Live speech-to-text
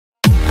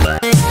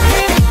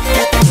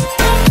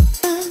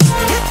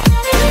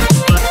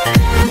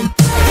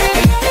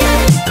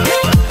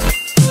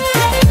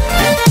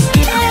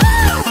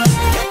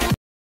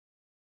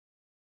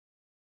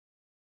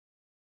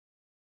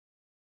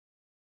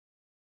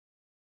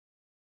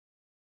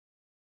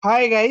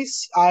Hi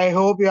guys, I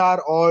hope you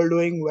are all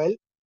doing well.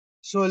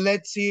 So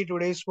let's see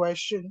today's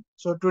question.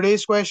 So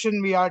today's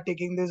question we are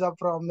taking this up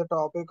from the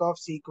topic of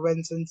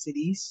sequence and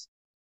series.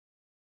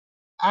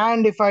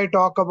 And if I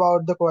talk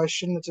about the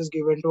question which is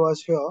given to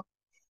us here,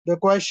 the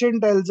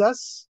question tells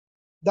us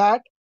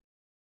that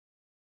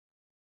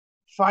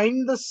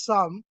find the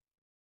sum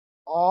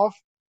of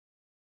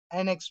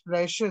an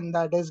expression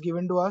that is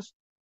given to us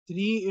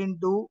 3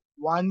 into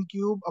 1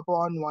 cube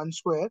upon 1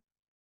 square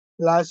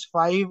plus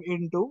 5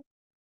 into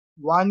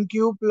 1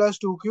 cube plus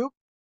 2 cube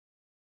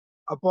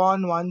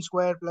upon 1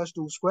 square plus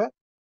 2 square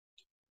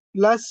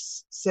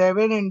plus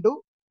 7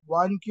 into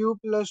 1 cube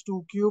plus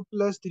 2 cube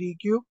plus 3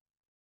 cube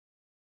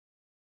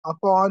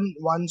upon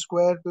 1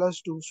 square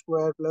plus 2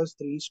 square plus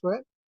 3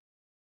 square.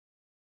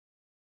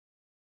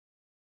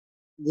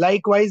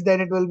 Likewise, then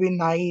it will be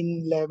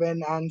 9,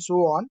 11, and so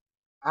on.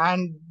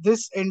 And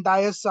this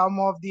entire sum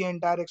of the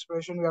entire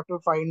expression we have to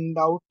find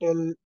out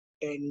till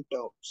 10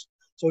 terms.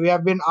 So we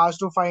have been asked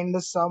to find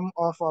the sum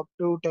of up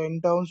to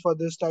 10 terms for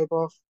this type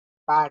of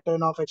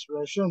pattern of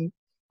expression.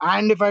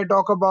 And if I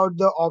talk about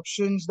the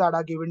options that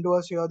are given to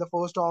us here, the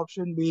first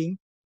option being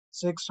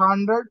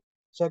 600,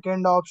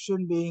 second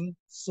option being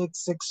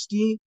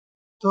 660,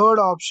 third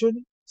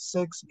option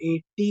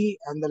 680,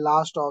 and the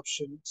last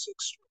option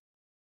 620.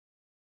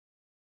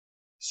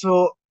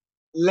 So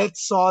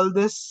let's solve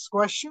this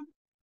question.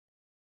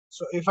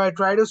 So if I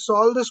try to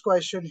solve this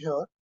question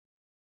here,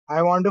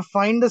 I want to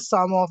find the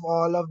sum of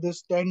all of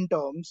these 10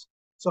 terms.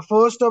 So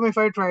first term, if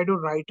I try to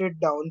write it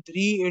down,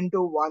 3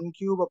 into 1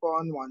 cube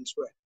upon 1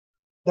 square.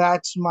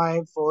 That's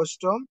my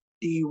first term,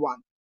 T1.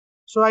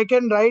 So I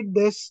can write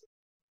this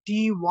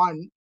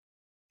T1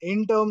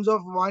 in terms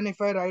of 1.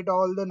 If I write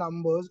all the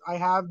numbers, I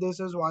have this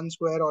as 1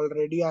 square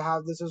already. I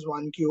have this as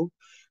 1 cube.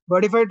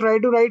 But if I try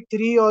to write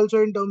 3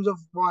 also in terms of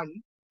 1,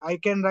 I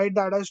can write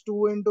that as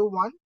 2 into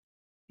 1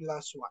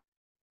 plus 1,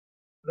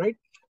 right?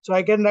 So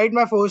I can write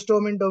my first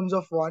term in terms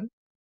of 1.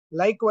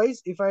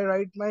 Likewise, if I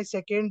write my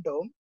second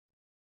term,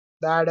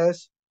 that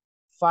is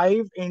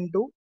 5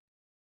 into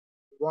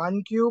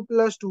 1 cube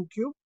plus 2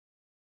 cube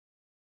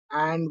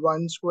and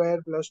 1 square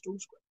plus 2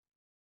 square.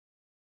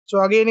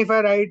 So again, if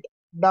I write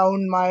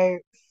down my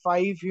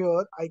 5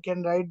 here, I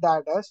can write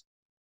that as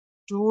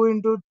 2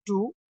 into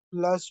 2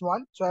 plus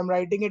 1. So I'm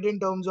writing it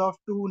in terms of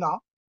 2 now,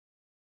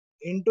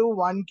 into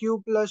 1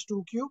 cube plus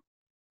 2 cube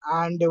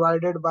and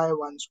divided by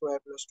 1 square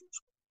plus 2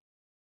 square.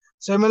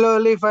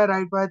 Similarly, if I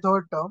write my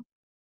third term,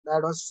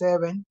 that was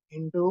 7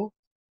 into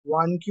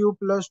 1 cube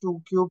plus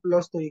 2 cube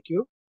plus 3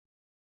 cube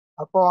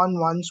upon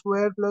 1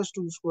 square plus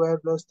 2 square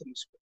plus 3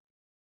 square.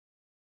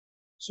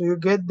 So you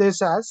get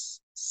this as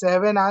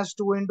 7 as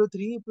 2 into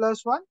 3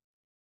 plus 1,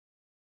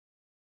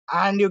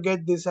 and you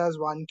get this as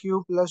 1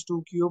 cube plus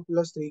 2 cube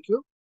plus 3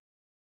 cube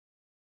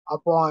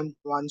upon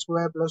 1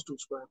 square plus 2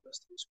 square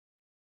plus 3 square.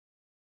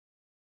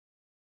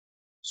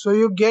 So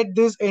you get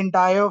this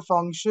entire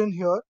function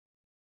here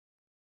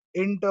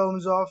in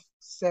terms of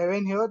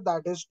 7 here,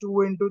 that is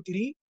 2 into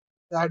 3,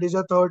 that is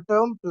a third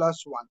term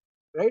plus 1,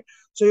 right?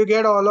 So you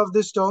get all of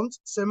these terms.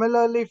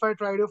 Similarly, if I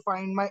try to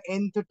find my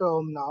nth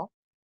term now,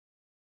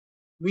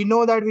 we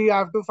know that we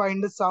have to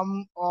find the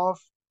sum of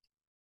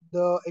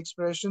the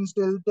expressions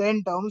till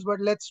 10 terms,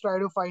 but let's try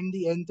to find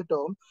the nth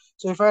term.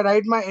 So if I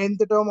write my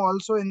nth term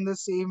also in the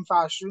same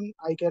fashion,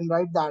 I can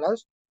write that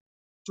as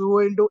 2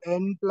 into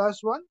n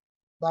plus 1.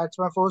 That's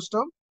my first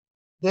term.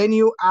 Then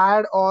you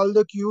add all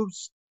the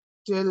cubes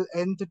till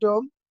nth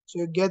term. So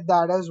you get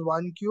that as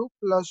 1 cube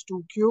plus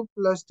 2 cube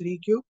plus 3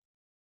 cube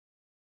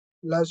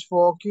plus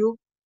 4 cube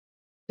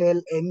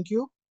till n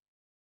cube.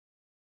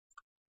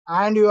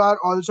 And you are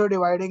also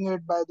dividing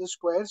it by the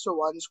square. So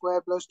 1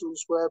 square plus 2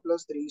 square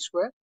plus 3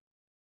 square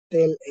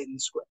till n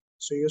square.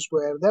 So you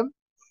square them.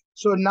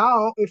 So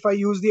now if I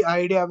use the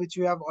idea which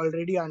we have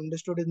already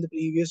understood in the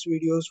previous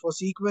videos for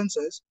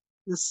sequences,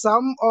 the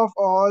sum of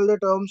all the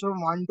terms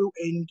from 1 to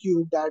n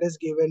cube, that is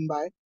given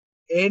by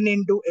n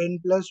into n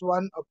plus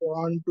 1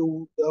 upon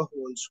 2 the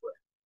whole square.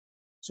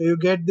 So you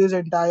get this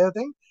entire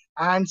thing,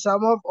 and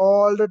sum of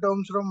all the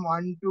terms from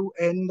 1 to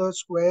n, the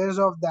squares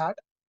of that,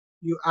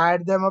 you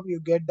add them up, you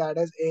get that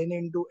as n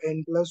into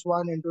n plus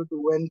 1 into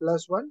 2n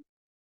plus 1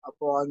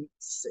 upon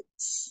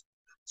 6.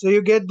 So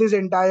you get this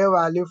entire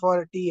value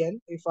for Tn.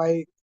 If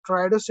I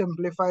try to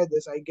simplify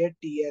this, I get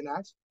Tn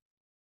as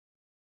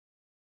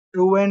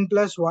 2n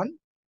plus 1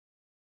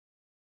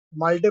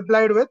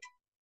 multiplied with,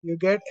 you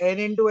get n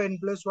into n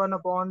plus 1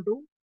 upon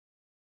 2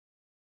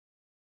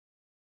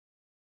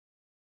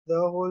 the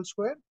whole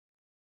square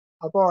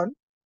upon,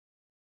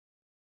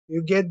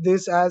 you get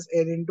this as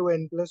n into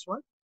n plus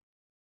 1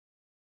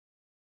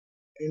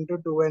 into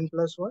 2n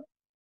plus 1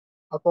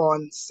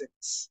 upon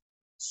 6.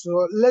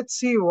 So let's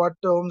see what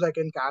terms I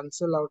can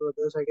cancel out with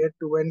this. I get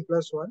 2n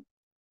plus 1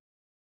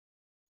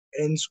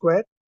 n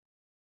square,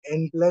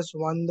 n plus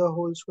 1 the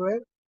whole square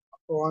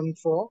upon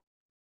 4.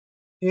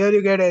 Here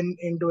you get n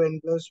into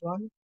n plus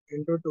 1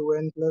 into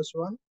 2n plus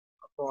 1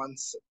 upon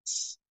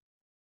 6.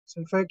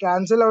 So if I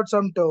cancel out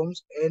some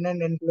terms, n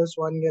and n plus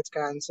 1 gets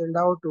cancelled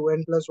out,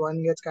 2n plus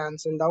 1 gets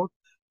cancelled out.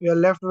 We are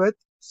left with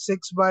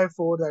 6 by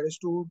 4, that is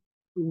 2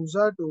 twos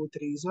are 2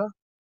 threes are.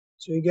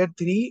 So you get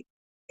 3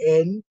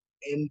 n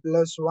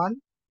plus 1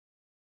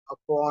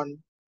 upon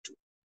 2.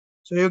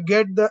 So you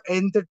get the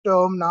nth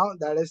term now,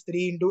 that is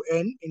 3 into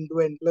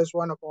n plus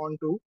 1 upon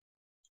 2.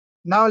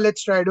 Now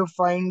let's try to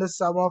find the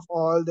sum of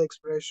all the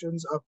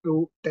expressions up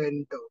to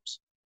 10 terms.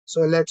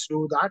 So let's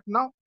do that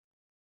now.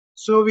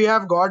 So we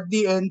have got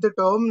the nth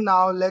term.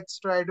 Now let's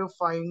try to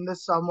find the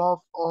sum of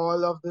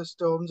all of these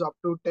terms up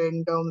to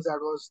 10 terms. That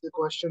was the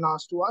question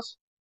asked to us.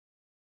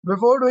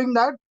 Before doing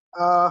that,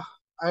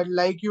 I'd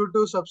like you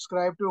to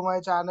subscribe to my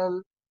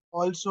channel.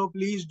 Also,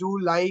 please do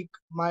like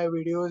my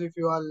videos if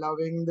you are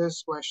loving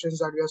these questions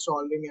that we are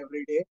solving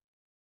every day.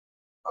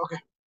 Okay,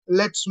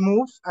 let's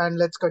move and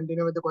let's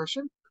continue with the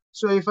question.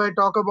 So if I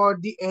talk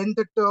about the nth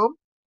term,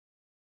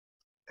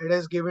 it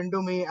is given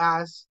to me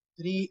as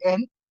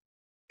 3n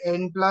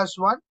plus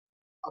 1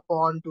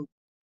 upon 2.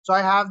 So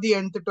I have the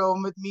nth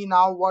term with me.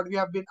 Now what we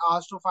have been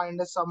asked to find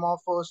the sum of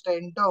first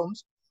 10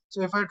 terms.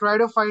 So if I try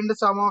to find the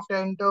sum of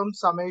 10 terms,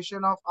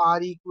 summation of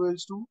r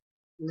equals to,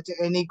 let's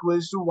say n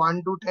equals to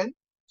 1 to 10.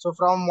 So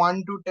from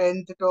 1 to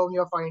 10th term,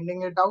 you're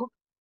finding it out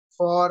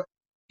for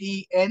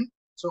tn.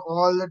 So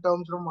all the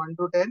terms from 1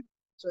 to 10.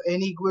 So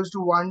n equals to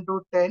 1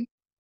 to 10,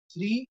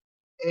 3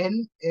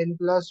 n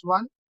plus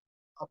 1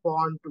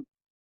 upon 2.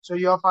 So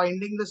you're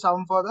finding the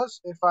sum for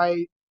this. If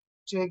I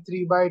take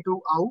 3 by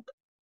 2 out,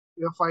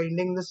 you're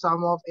finding the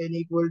sum of n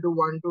equal to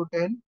 1 to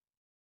 10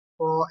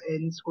 for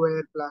n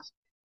square plus.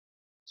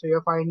 So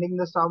you're finding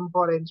the sum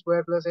for n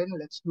square plus n.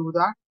 Let's do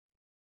that.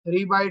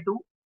 3 by 2,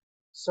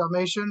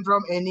 summation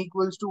from n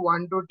equals to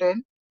 1 to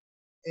 10,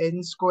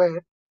 n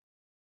square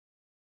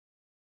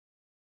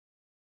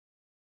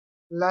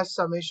plus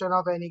summation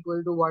of n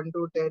equal to 1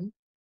 to 10,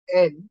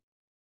 n.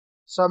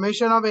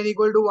 Summation of n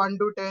equal to 1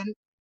 to 10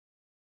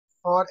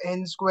 for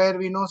n square,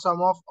 we know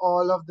sum of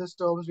all of these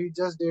terms. We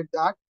just did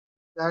that.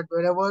 That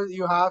whenever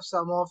you have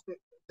sum of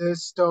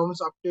these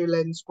terms up till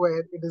n square,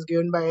 it is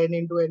given by n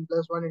into n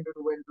plus 1 into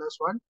 2n plus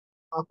 1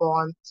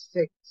 upon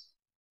 6.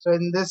 So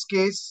in this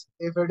case,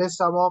 if it is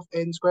sum of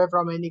n square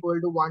from n equal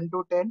to 1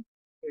 to 10,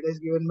 it is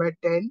given by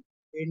 10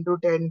 into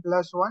 10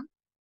 plus 1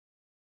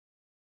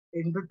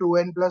 into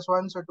 2n plus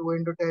 1. So 2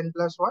 into 10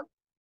 plus 1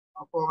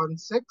 upon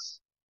 6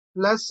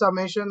 plus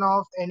summation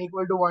of n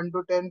equal to 1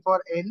 to 10 for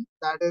n,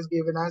 that is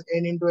given as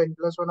n into n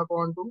plus 1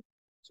 upon 2.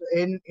 So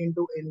n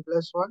into n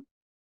plus 1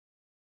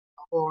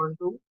 upon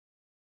 2.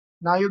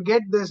 Now you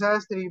get this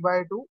as 3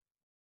 by 2,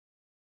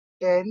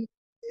 10,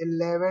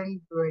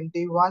 11,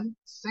 21,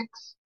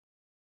 6,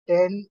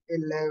 10,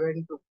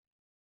 11, 2.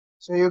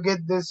 So you get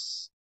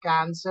this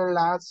cancelled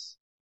as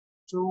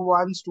 2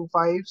 ones, 2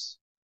 fives.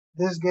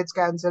 This gets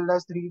cancelled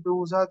as 3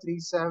 twos are, 3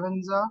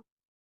 sevens are.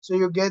 So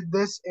you get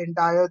this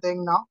entire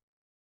thing now.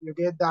 You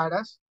get that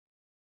as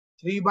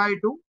 3 by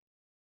 2.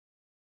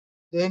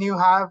 Then you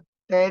have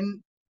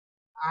 10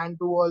 and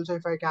 2 also.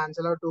 If I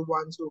cancel out 2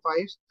 ones, 2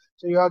 fives.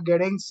 So you are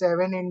getting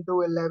 7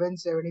 into 11,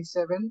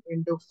 77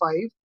 into 5.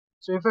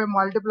 So if I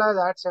multiply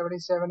that,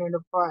 77 into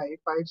 5,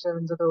 5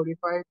 sevens are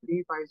 35,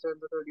 3 5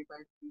 sevens are 35,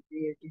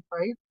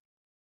 385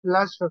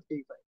 plus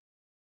 55.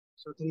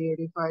 So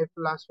 385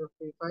 plus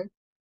 55.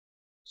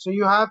 So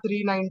you have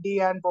 390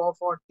 and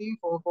 440,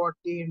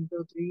 440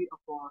 into 3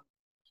 upon.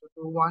 So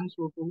 2 ones,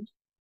 2 twos.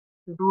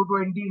 So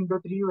 220 into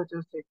 3, which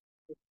is 6.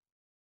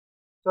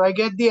 So I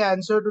get the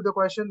answer to the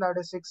question, that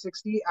is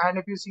 660. And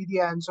if you see the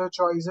answer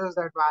choices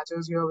that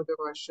matches here with the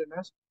question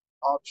is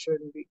option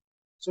B.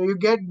 So you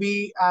get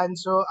B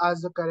answer as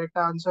the correct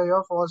answer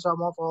here for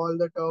sum of all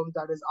the terms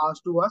that is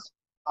asked to us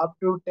up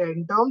to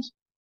 10 terms.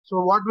 So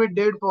what we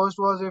did first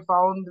was we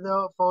found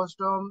the first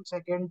term,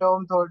 second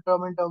term, third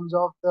term in terms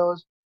of the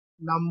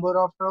number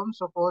of terms.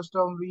 So first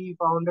term we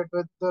found it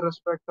with the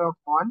respect of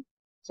 1.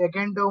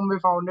 Second term we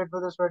found it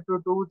with respect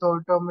to 2.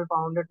 Third term we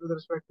found it with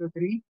respect to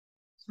 3.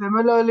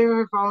 Similarly,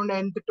 we found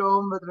nth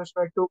term with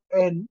respect to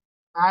n,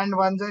 and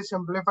once I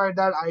simplified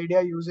that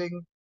idea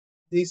using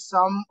the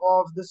sum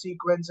of the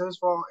sequences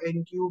for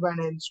n cube and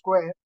n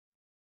square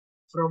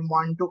from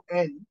 1 to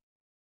n,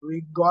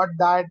 we got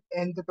that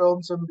nth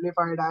term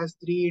simplified as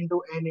 3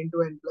 into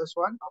n plus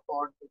 1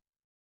 upon 2.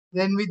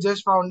 Then we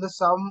just found the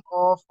sum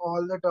of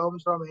all the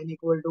terms from n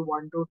equal to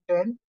 1 to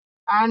 10,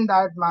 and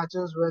that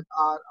matches with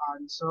our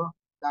answer,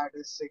 that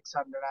is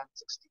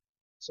 660.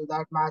 So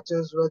that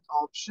matches with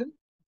option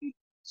B.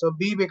 So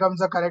B becomes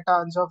the correct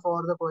answer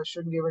for the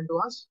question given to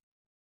us.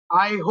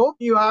 I hope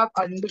you have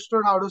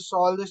understood how to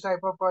solve this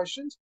type of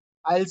questions.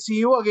 I'll see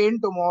you again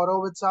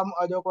tomorrow with some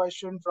other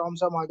question from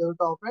some other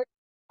topic.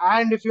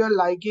 And if you're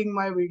liking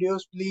my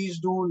videos, please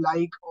do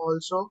like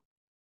also.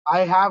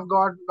 I have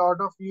got a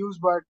lot of views,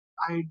 but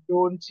I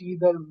don't see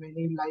the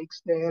many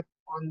likes there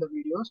on the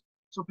videos.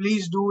 So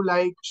please do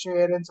like,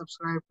 share, and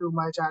subscribe to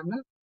my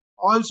channel.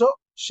 Also,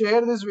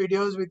 share these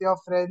videos with your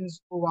friends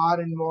who are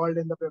involved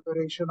in the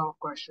preparation of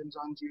questions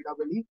on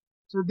GEE.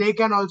 So they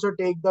can also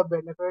take the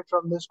benefit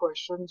from these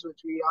questions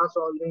which we are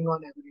solving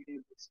on everyday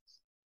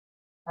basis.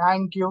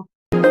 Thank you.